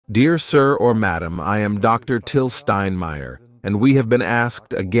Dear Sir or Madam, I am Dr. Til Steinmeier, and we have been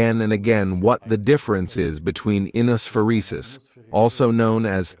asked again and again what the difference is between Inuspheresis, also known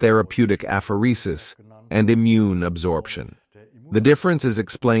as therapeutic apheresis, and immune absorption. The difference is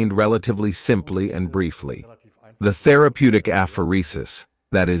explained relatively simply and briefly. The therapeutic apheresis,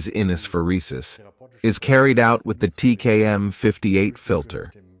 that is Inuspheresis, is carried out with the TKM58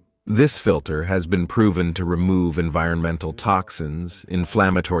 filter. This filter has been proven to remove environmental toxins,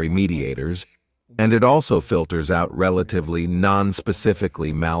 inflammatory mediators, and it also filters out relatively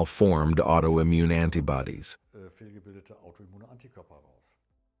non-specifically malformed autoimmune antibodies.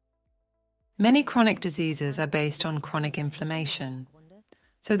 Many chronic diseases are based on chronic inflammation,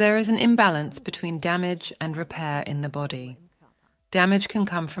 so there is an imbalance between damage and repair in the body. Damage can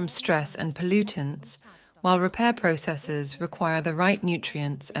come from stress and pollutants, while repair processes require the right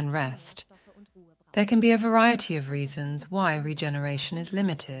nutrients and rest. There can be a variety of reasons why regeneration is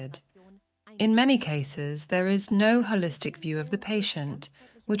limited. In many cases, there is no holistic view of the patient,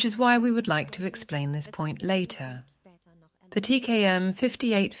 which is why we would like to explain this point later. The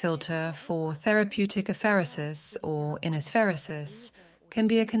TKM58 filter for therapeutic apheresis or Inuspheresis can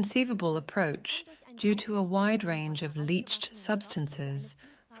be a conceivable approach due to a wide range of leached substances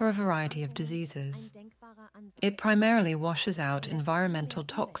for a variety of diseases. It primarily washes out environmental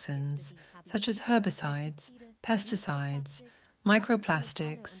toxins such as herbicides, pesticides,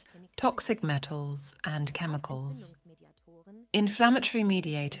 microplastics, toxic metals, and chemicals. Inflammatory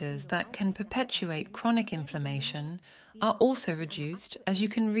mediators that can perpetuate chronic inflammation are also reduced, as you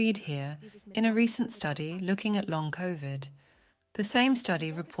can read here, in a recent study looking at long COVID. The same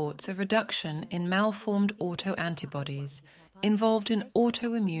study reports a reduction in malformed autoantibodies involved in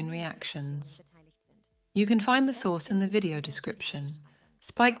autoimmune reactions. You can find the source in the video description.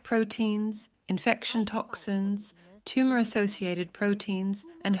 Spike proteins, infection toxins, tumor-associated proteins,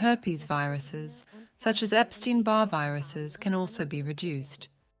 and herpes viruses, such as Epstein-Barr viruses, can also be reduced.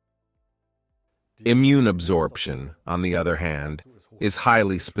 Immune absorption, on the other hand, is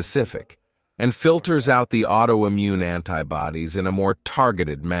highly specific and filters out the autoimmune antibodies in a more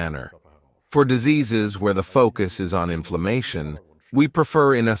targeted manner. For diseases where the focus is on inflammation, we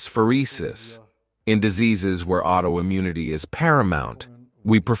prefer Inuspheresis. In diseases where autoimmunity is paramount,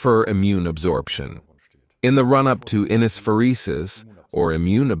 we prefer immune absorption. In the run-up to Inuspheresis, or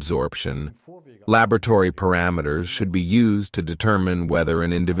immune absorption, laboratory parameters should be used to determine whether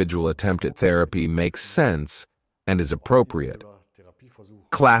an individual attempt at therapy makes sense and is appropriate.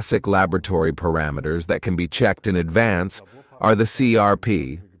 Classic laboratory parameters that can be checked in advance are the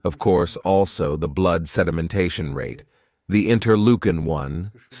CRP, of course also the blood sedimentation rate, the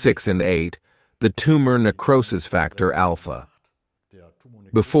interleukin-1, 6 and 8, the tumor necrosis factor alpha.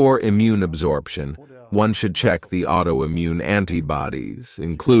 Before immune absorption, one should check the autoimmune antibodies,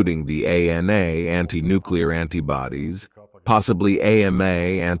 including the ANA anti-nuclear antibodies, possibly AMA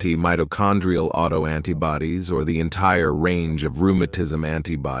anti-mitochondrial autoantibodies, or the entire range of rheumatism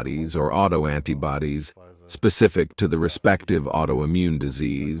antibodies or autoantibodies specific to the respective autoimmune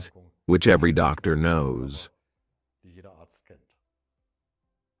disease, which every doctor knows.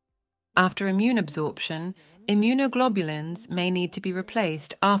 After immune absorption, immunoglobulins may need to be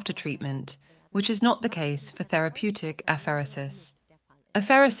replaced after treatment, which is not the case for therapeutic apheresis.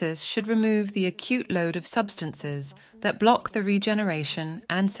 Apheresis should remove the acute load of substances that block the regeneration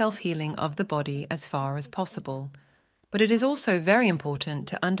and self-healing of the body as far as possible. But it is also very important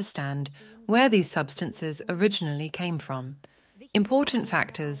to understand where these substances originally came from. Important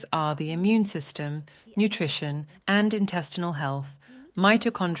factors are the immune system, nutrition and intestinal health,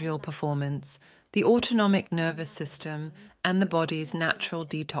 mitochondrial performance, the autonomic nervous system, and the body's natural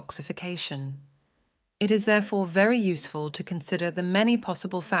detoxification. It is therefore very useful to consider the many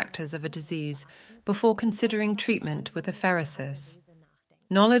possible factors of a disease before considering treatment with apheresis.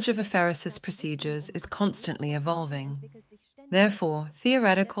 Knowledge of apheresis procedures is constantly evolving. Therefore,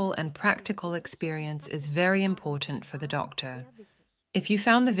 theoretical and practical experience is very important for the doctor. If you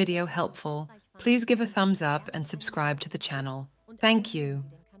found the video helpful, please give a thumbs up and subscribe to the channel. Thank you.